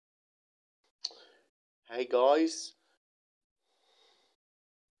Hey guys,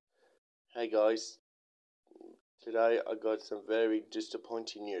 today I got some very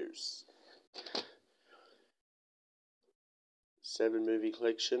disappointing news. 7 movie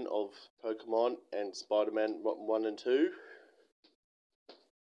collection of Pokemon and Spiderman 1 and 2.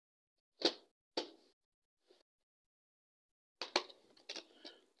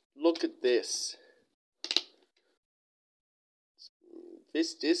 Look at this.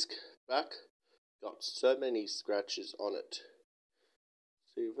 This disc back got so many scratches on it.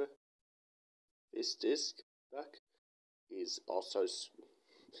 See over? This disc back is also.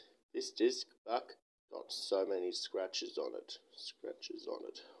 This disc back got so many scratches on it.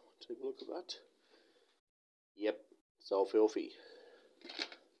 Take a look at that. Yep, it's all filthy.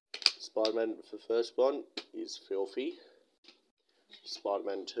 Spiderman, the first one, is filthy.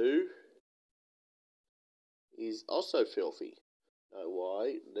 Spiderman 2 is also filthy. Know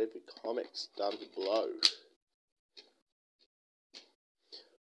why? Leave the comments down below.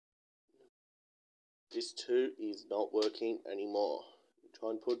 This 2 is not working anymore.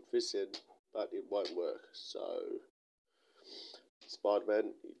 Try and put this in, but it won't work. So,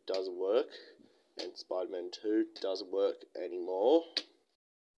 Spiderman, it doesn't work, and Spiderman 2 doesn't work anymore.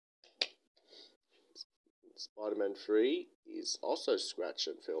 Spiderman 3 is also scratched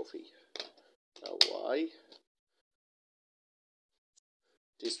and filthy. Know why?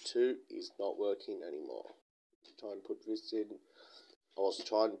 This 2 is not working anymore. Try and put this in. I was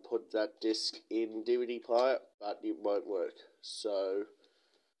trying to put that disc in DVD player, but it won't work. So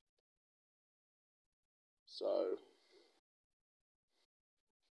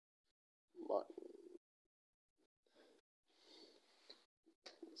my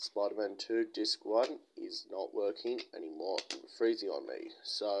Spider-Man 2 disc 1 is not working anymore. It's freezing on me.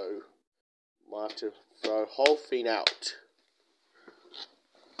 So I have to throw the whole thing out.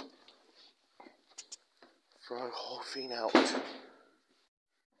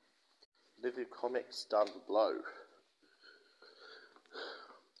 Leave your comments down below.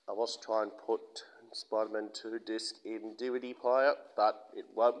 I was trying to put Spider-Man 2 disc in DVD player, but it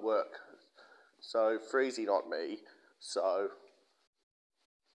won't work. So freezing on me. So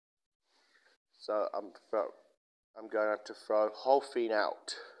I'm going to have to throw the whole thing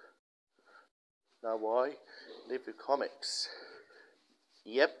out. Know why? Leave your comments.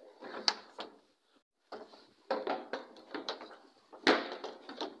 Yep.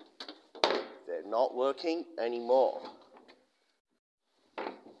 They're not working anymore.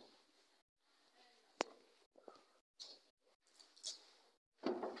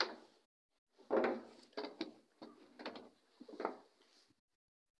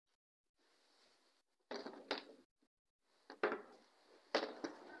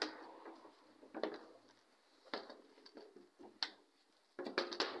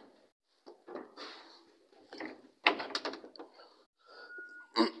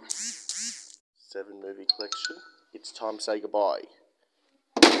 Seven movie collection. It's time to say goodbye.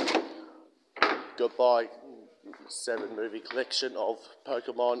 Goodbye, 7 movie collection of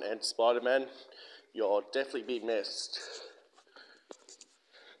Pokemon and Spider-Man. You'll definitely be missed.